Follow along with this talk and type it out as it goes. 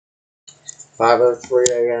5:03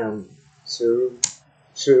 a.m.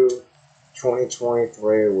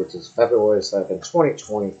 2023, which is February 2nd,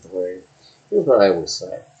 2023. Here's what I always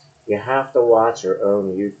say. You have to watch your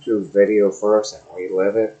own YouTube video first and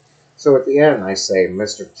relive it. So at the end, I say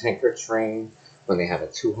Mr. Tinker Train when they have a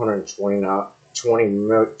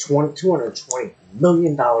 $220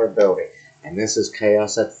 million building. And this is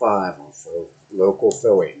Chaos at 5 on local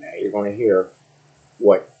Philly. Now you're going to hear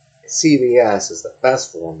what CBS is the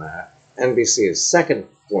best format, NBC is second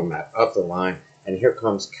format up the line, and here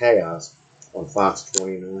comes Chaos on Fox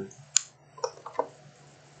 29.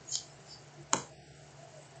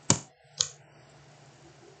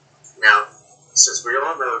 Now, since we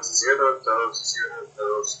all know zero dose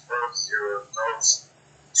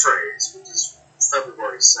trades, which is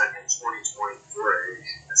February 2nd, 2023,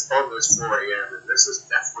 it's almost 4 a.m., and this is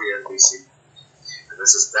definitely NBC, and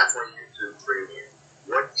this is definitely YouTube Premium.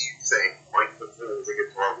 What do you think Mike Bethune, the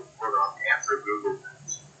guitar, will put on after Google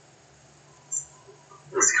News?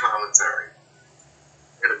 With commentary. I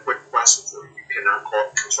got a quick question for you. You cannot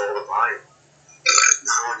control the volume.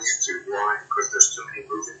 Not on YouTube. Why? Because there's too many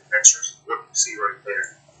moving pictures. What you see right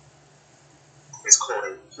there. It's called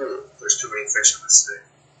a pool. There's too many fish in the sea.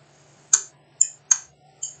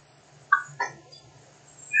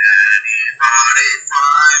 Anybody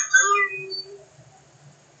find me?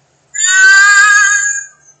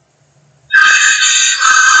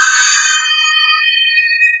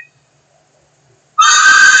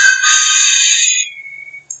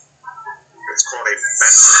 It's called a Fender.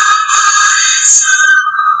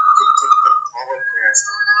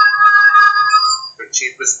 The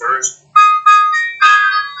cheapest version.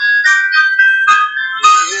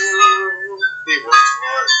 He works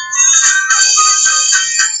hard.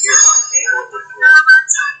 You're not handle it before.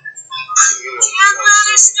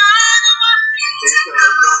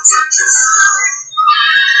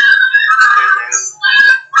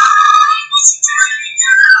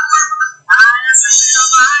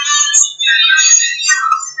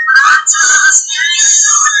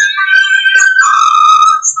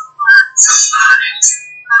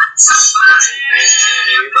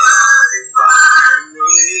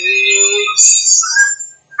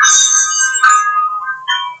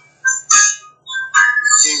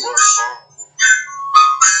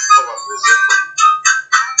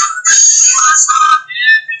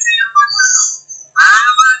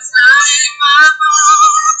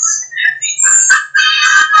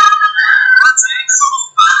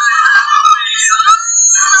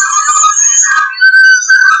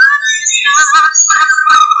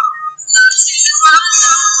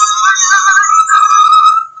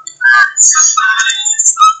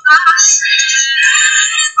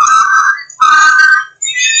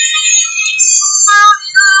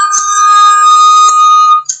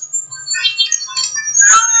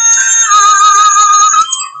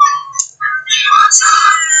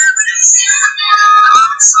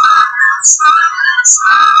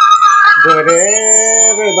 But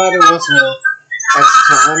everybody wants to know, that's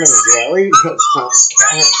Tom and Jerry, that's Tom and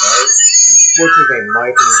Karen, right? What's his name,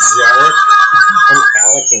 Mike and Jarrett, and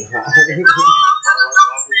Alex and Hyde.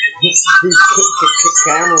 Who's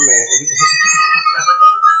cameraman?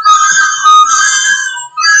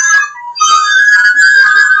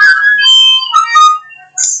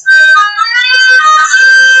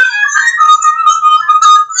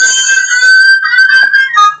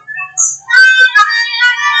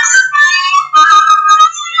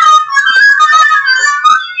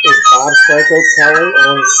 Bob Psycho Kelly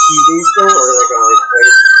on TV still, or are they going to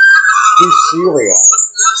replace him? Who's Celia?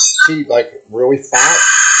 She, like, really fat?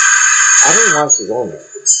 I don't know why she's on there.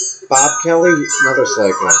 Bob Kelly, another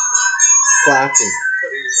Psycho. Clapton.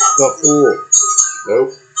 The Fool.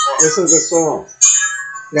 Nope. Listen to the song.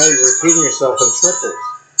 Now you're repeating yourself in triples.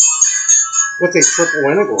 What's a triple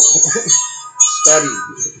integral? Study.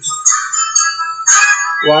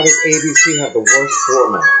 Why does ABC have the worst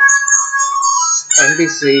format?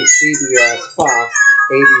 NBC, CBS, Fox,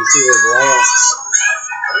 ABC is last.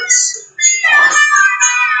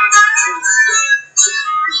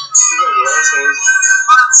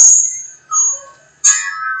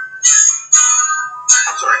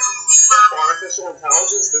 I'm sorry. Artificial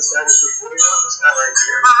intelligence? This guy was reporting on this guy right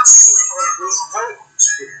here.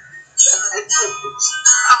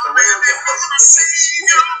 The real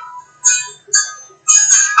guy.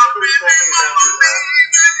 Nobody told me about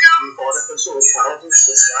the artificial intelligence.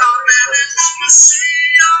 This guy.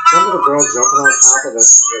 Remember the girl jumping on top of the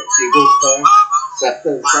Eagles thing?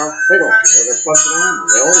 Septa and stuff? They don't care. They're fucking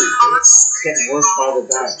animals. They always do. It's getting worse by the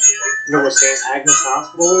day. You know where St. Agnes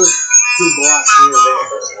Hospital is? 2 blocks near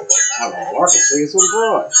there. Market Street is on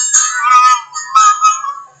Broad.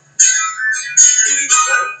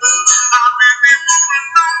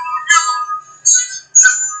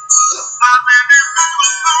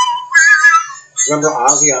 Remember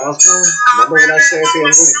Ozzy Osbourne? Remember what I said at the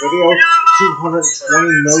end of the video?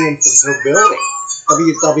 $220 million for her building.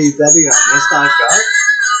 www.miss.gov?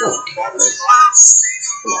 Oh, God,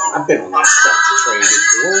 come on, I've been on that stuff train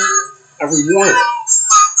before. Every one of them.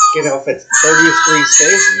 Get off at 30th Street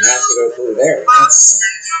Station. You have to go through there.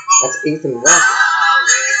 That's 8th and Market.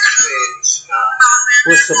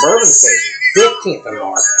 We're Suburban Station. 15th and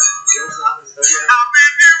Market.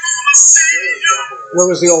 Where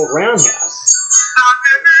was the old roundhouse?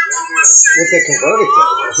 What they converted to?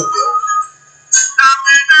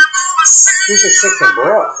 Who's at 6th and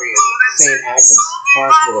Broad? St. Agnes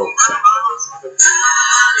Hospital.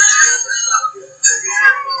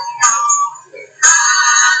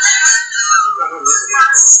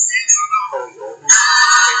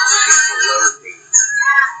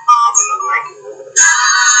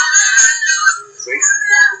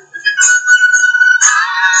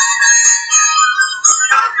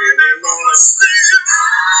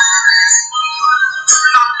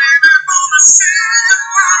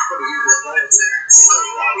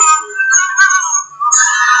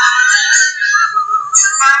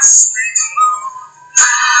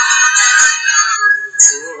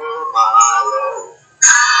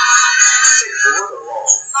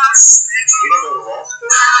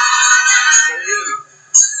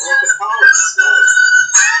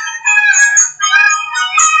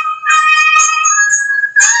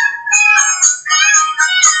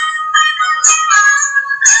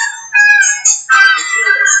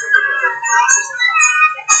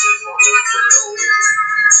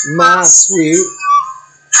 My sweet.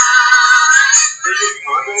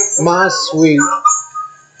 My sweet.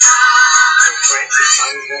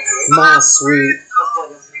 My sweet.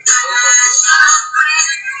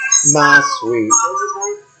 My sweet.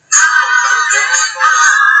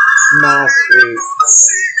 My sweet.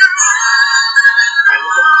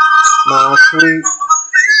 My sweet.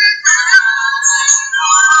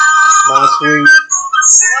 My sweet.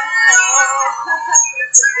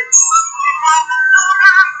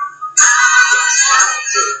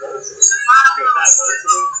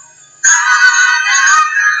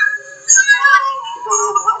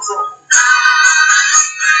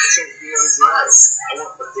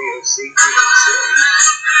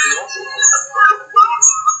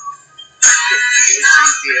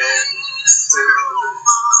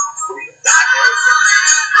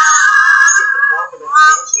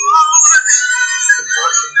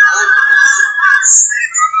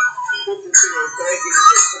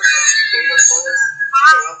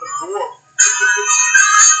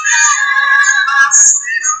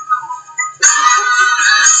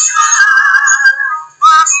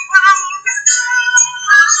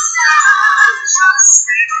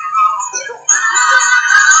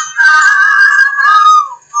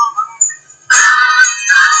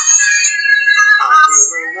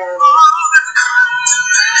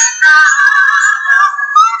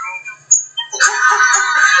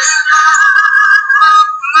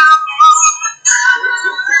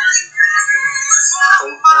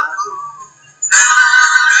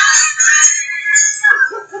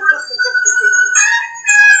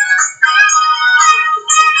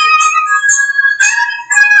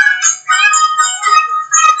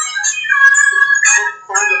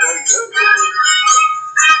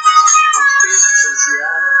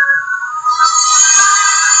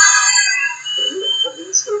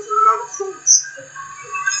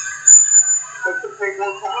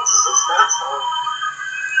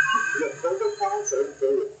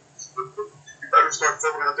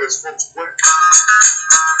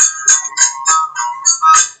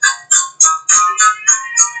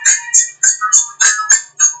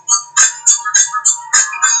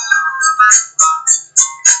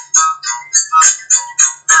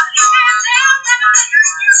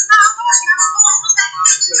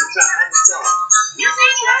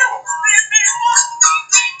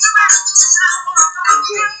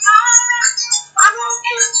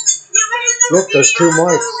 Look, there's two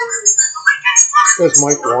mics. There's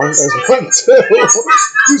mic 1, there's mic 2.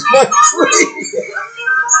 Who's mic 3?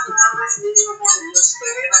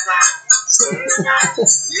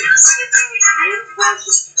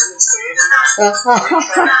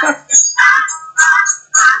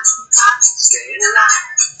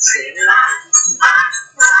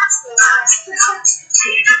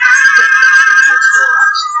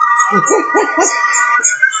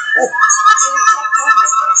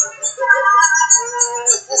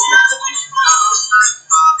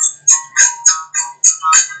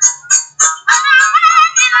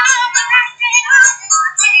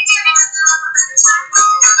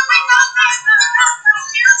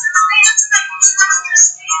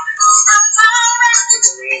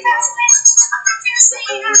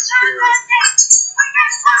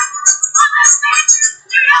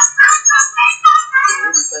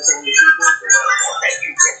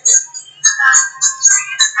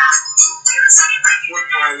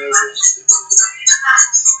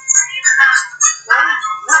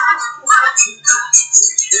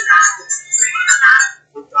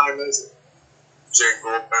 time is it?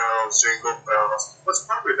 Jingle bells, jingle bells. Well, it's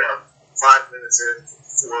probably about 5 minutes in,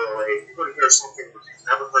 4:08. You're going to hear something that you've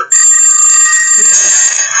never heard before.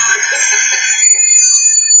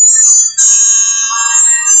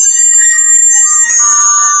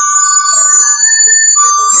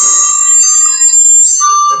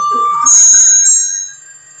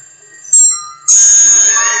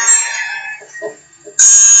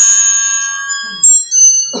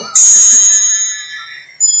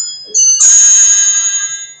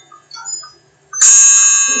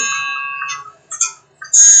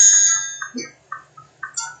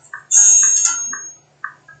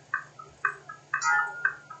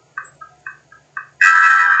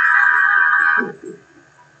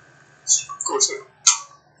 Of course not.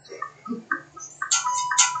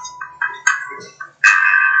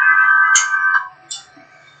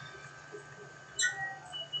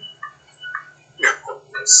 Yeah, what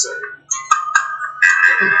did I say?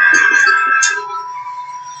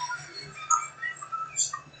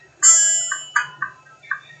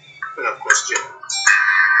 And of course, Jim.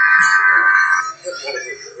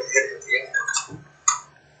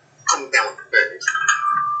 Come down to bed.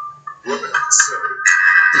 What did I say?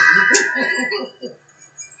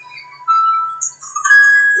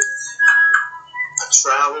 I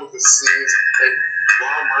traveled the seas and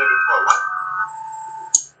while minding my life.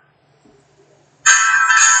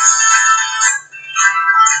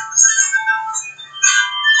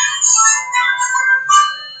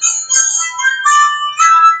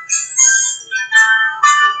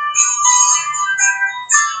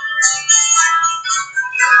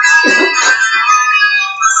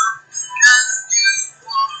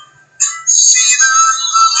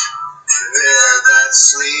 There, that's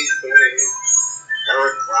sleeping.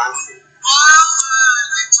 Eric Clapton.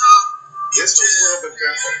 This was a little bit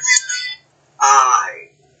different.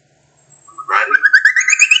 Ready?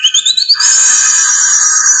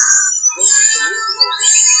 Look, it's a movie over.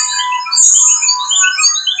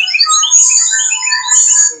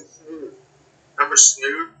 Hey, Snoop. Remember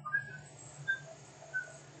Snoop?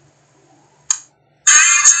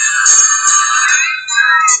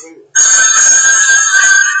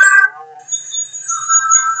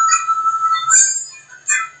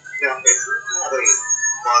 Now, if you had a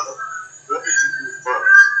mother, what did you do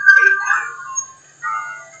first?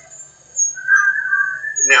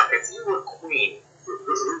 Now, if you were queen,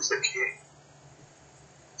 who's the king?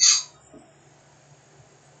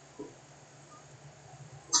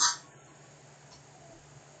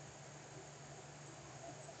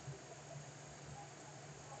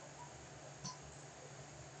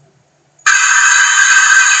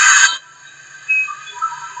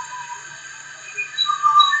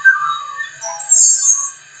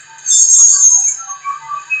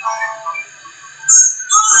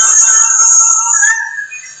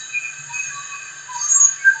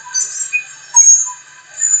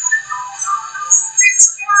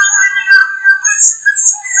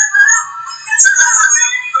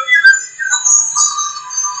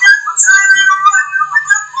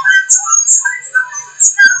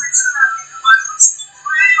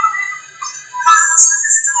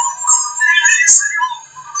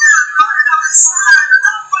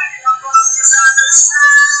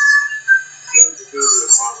 King to do to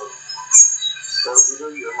your mother. What would you do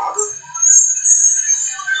to your mother?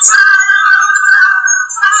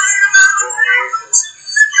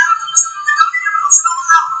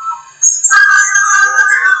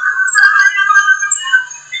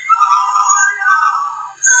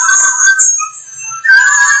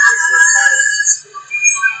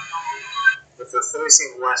 If they're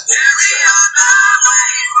facing west, what do you say?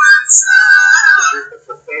 If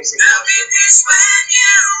they're facing west, what do you say?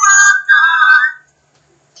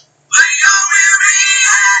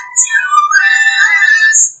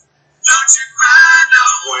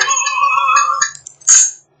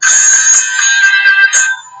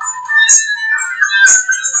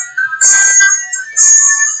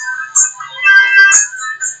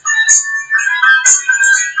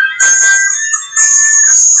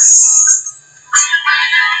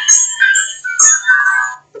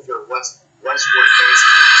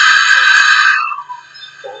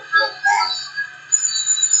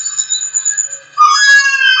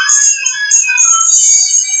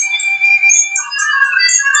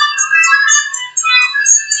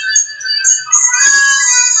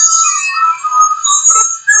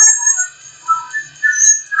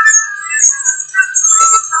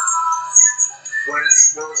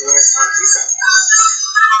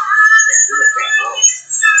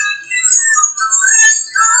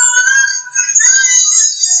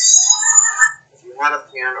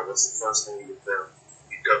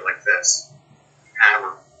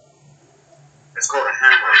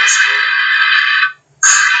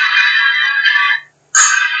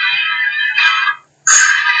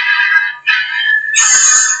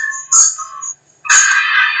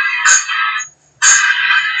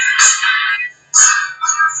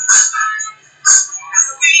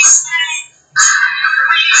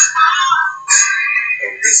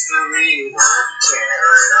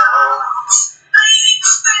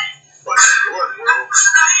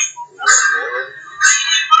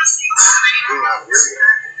 not here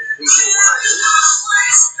yet. Be here when I leave.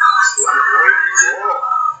 I'm avoiding you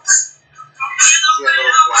all. See that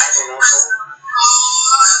little flag on that phone?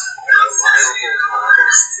 I know my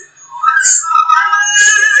uncle's father.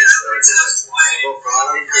 It's a triangle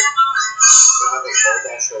flag. You know how they call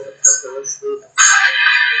that show the Perkins Group?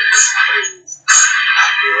 Somebody who's not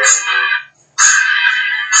here anymore.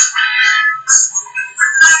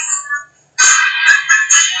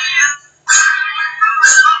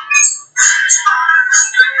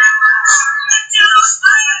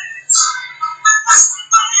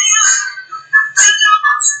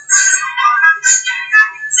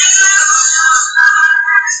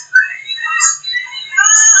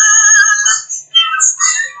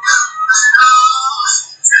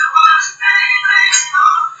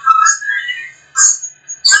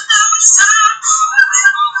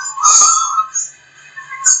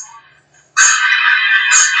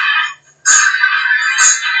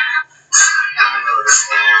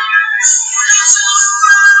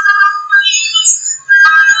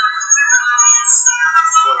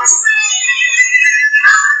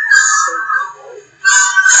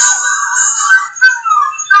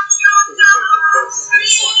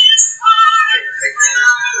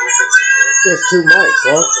 There's two mics,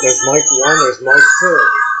 look. There's mic 1, there's mic 2.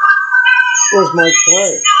 Where's mic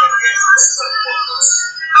 3?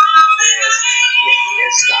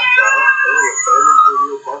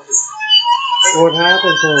 What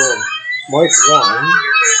happened to him? Mic 1,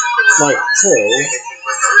 mic 2.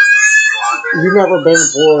 You never been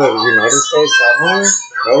for the United States somewhere?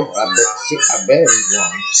 Nope, I've been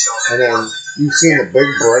one. And then you've seen the big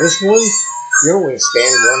British ones? You don't want to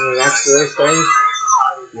stand one next to those things.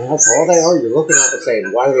 And that's all they are. You're looking at it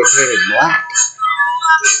saying, why are they painted black?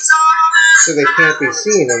 So they can't be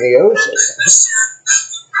seen in the ocean.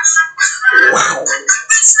 Wow.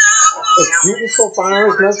 Is Cuba still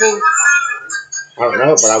firing his missiles? I don't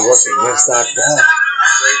know, but I worked against that guy.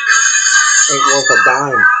 Ain't worth a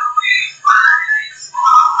dime.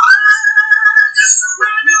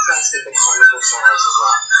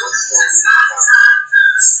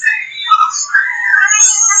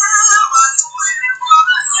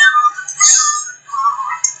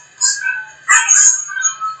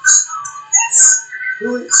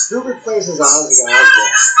 Who replaces Ozzy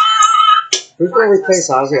Osbourne? Who's going to replace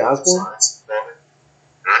Ozzy Osbourne?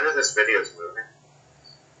 I know this video is moving.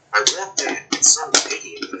 I walked in and some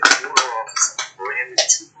idiot in the corner office a brand new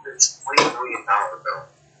 $220 million bill.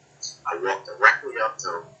 I walked directly up to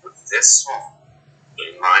him with this song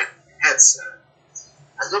in my headset.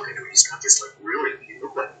 I look at him, he's got this like really, he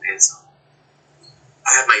looked like Manson. I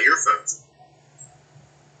have my earphones.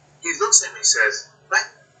 He looks at me and says,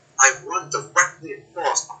 I run directly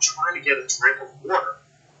across. I'm trying to get a drink of water.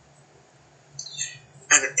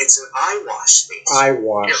 And it's an eye wash station. Eye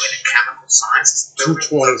wash. You know, in a chemical sciences building.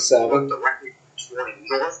 227. Directly 20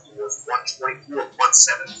 north towards 124,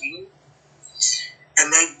 117.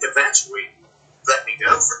 And they eventually let me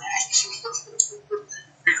go for that.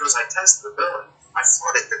 Because I tested the building. I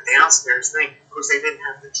flooded the downstairs thing because they didn't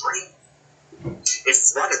have the drain. It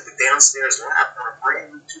flooded the downstairs lab on a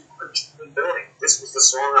brand new 200 building. This was the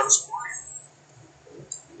song I was playing.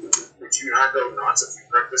 Would you not go nuts if you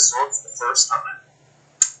heard this song for the first time?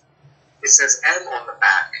 It says M on the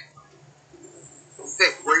back.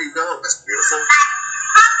 Think, where you going? That's beautiful.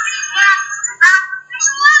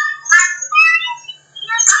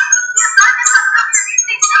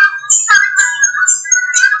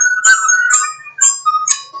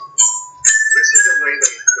 This is the way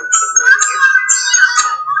they the way it is.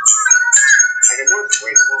 I can know it's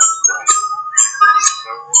way more than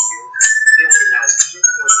he only has 2.1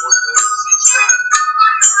 million subscribers.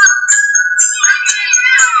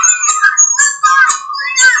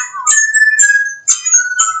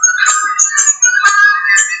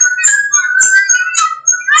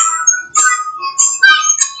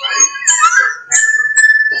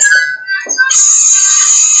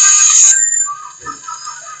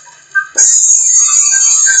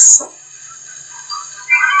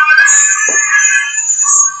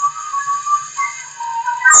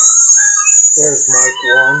 There's mic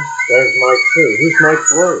 1, there's mic 2. Who's mic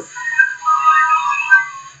 3?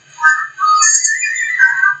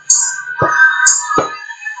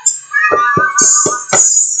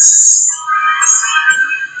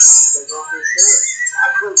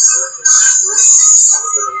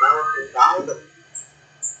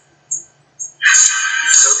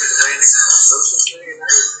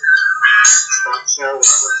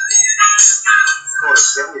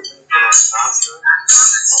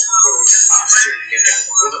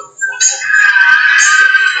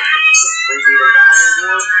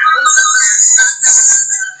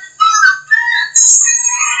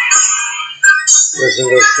 Listen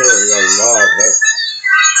to this story. You'll love this one.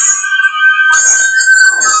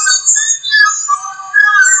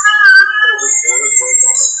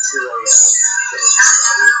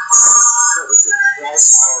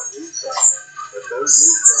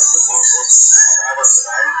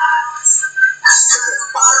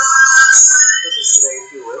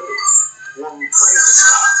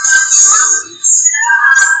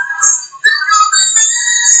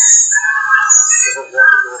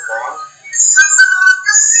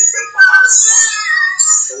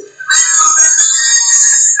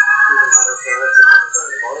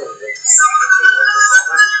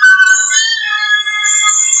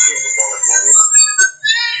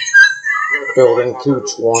 Building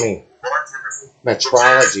 220.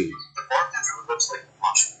 Metrology. The bartender looks like a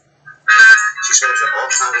punk. She shows you all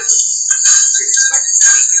kinds of things. She expects to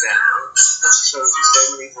meet you that night, but she shows you so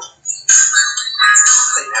many things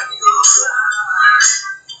that you have to go to the wall.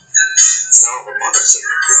 Now her mother's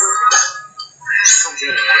sitting there. She comes in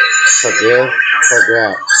and Forgive,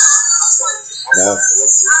 forget. No,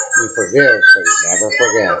 you forgive, but you never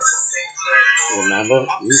forget. Remember,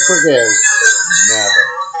 you forgive, but you never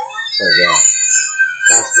forget.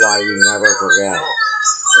 That's why you never forget.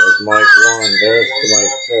 There's Mike 1, there's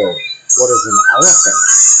Mike 2. What is an elephant?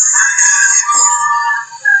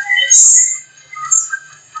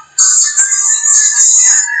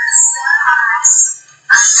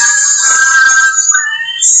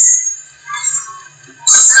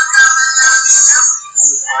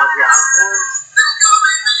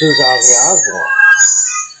 Who's Ozzy Osbourne?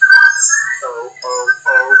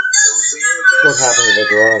 What happened to the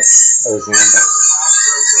drug? Ozempic.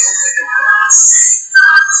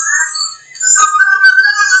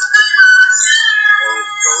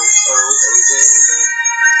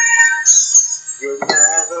 You'll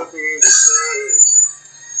never be the same.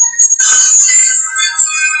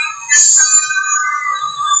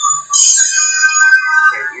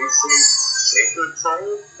 Can you sing Sacred Soul?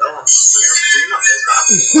 No, I'm singing on this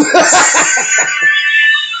album.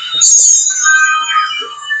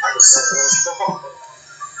 I can sing that song.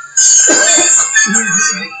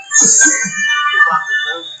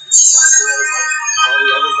 All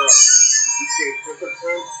the other guys. You sing Sacred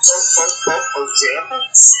Soul? Ozempic?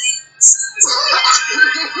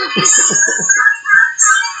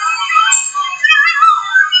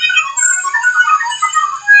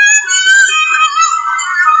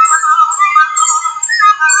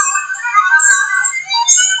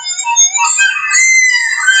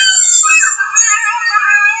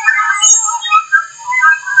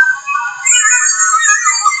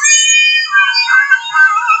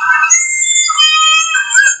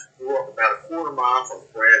 We walk about a quarter mile from a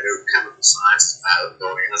brand new chemical science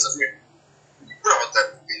building as if we built that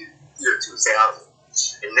in the year 2000.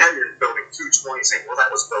 And now you're in building 220 saying, well,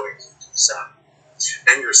 that was building 227.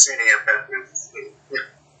 Then you're sitting up at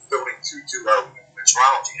building 220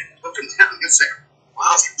 metrology and looking down and saying,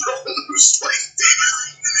 wow, you built a new slate.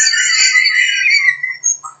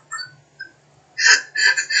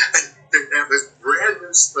 And they have this brand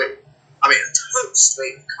new slate. I mean, a total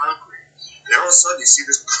slate of concrete. And all of a sudden, you see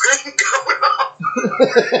this crane going up.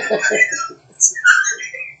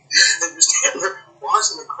 And you're standing there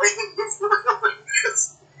watching the crane move around like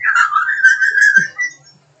this.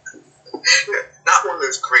 Not one of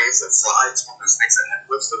those cranes that slides, one of those things that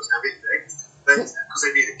lifts those heavy things. Because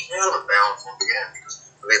they need a counterbalance on the end. Because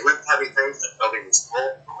when they lift heavy things, they're building these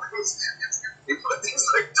tall cranes. You put these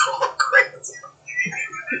like tall cranes on.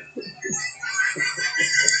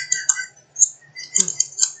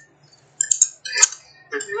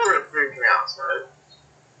 If you were a big house, right?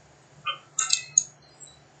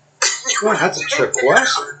 Well, that's a trick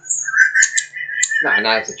question.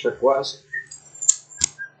 Nah, it's a trick question.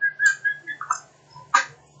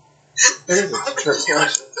 It is a trick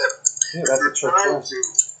question. Yeah, that's a trick question. Is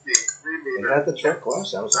that the trick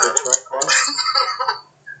question? That was a good trick question.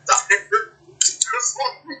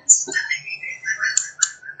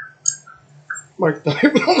 Mike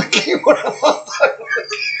Diamond on the keyboard.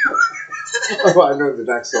 Oh, I know the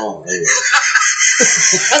next song.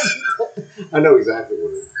 I know exactly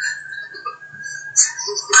what it is.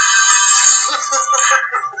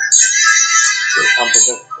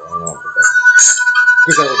 Unprotected? I don't know.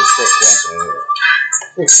 Because that was a trick question. I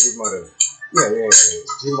think he might have. Yeah.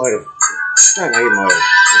 He might have. No, he might have.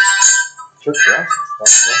 Trick question. Tough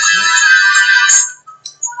question.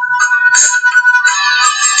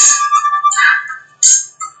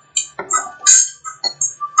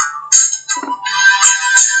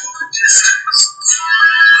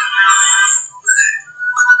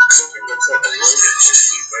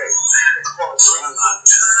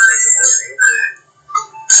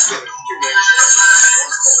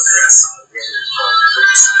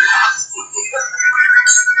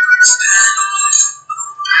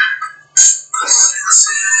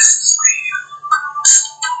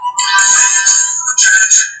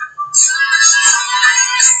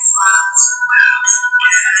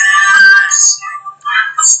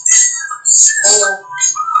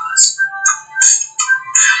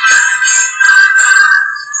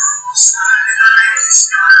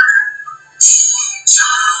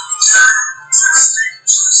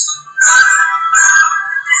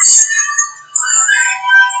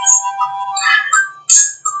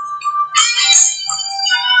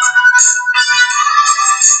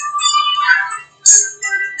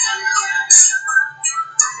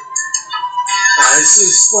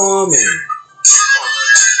 transforming.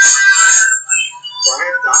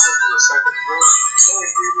 Brian died from the second floor.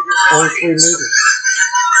 Only 3 meters.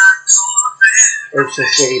 Ocean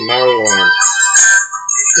City, Maryland.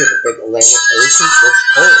 There's a big Atlantic Ocean. What's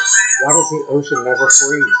cold? Why does the ocean never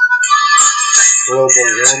freeze? Global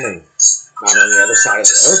warming. Not on the other side of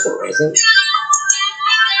the earth, there isn't.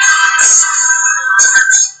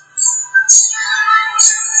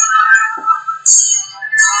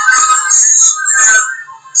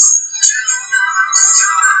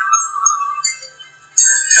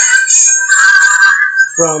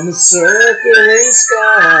 From the circling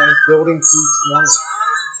sky, building 220.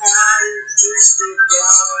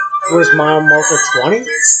 Where's mile marker 20?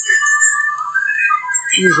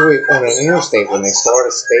 Usually on an interstate, when they start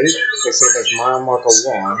a state, they say there's mile marker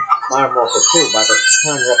 1, mile marker 2. By the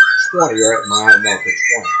time you're up to 20, you're at mile marker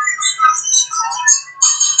 20.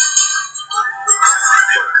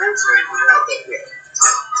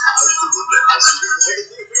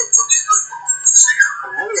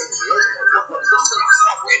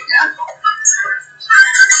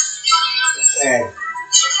 And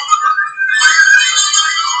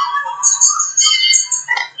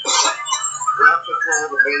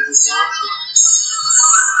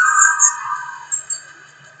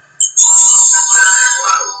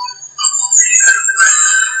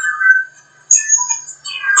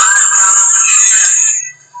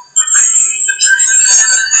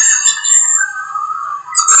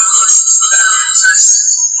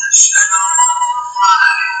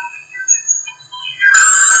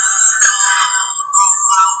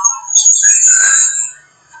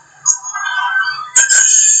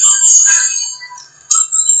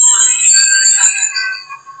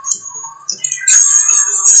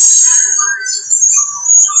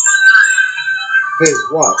his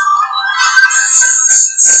what?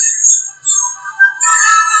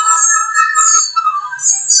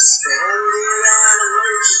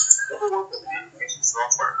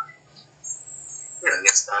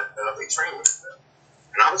 Next time I'll be training with them.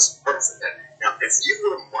 And I was perfect at that. Now, if you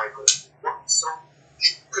were Michael, what song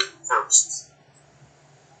you pick first?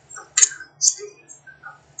 I'm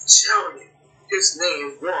telling you, his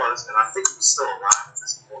name was, and I think he's still alive at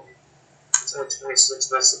this point. He's only 26,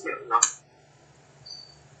 that's a bit enough.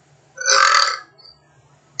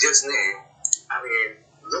 His name, I mean,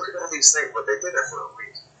 look at all these things, but they did that for a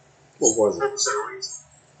reason. What was it? What was their reason?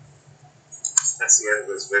 That's the end of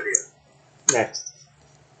this video. Next.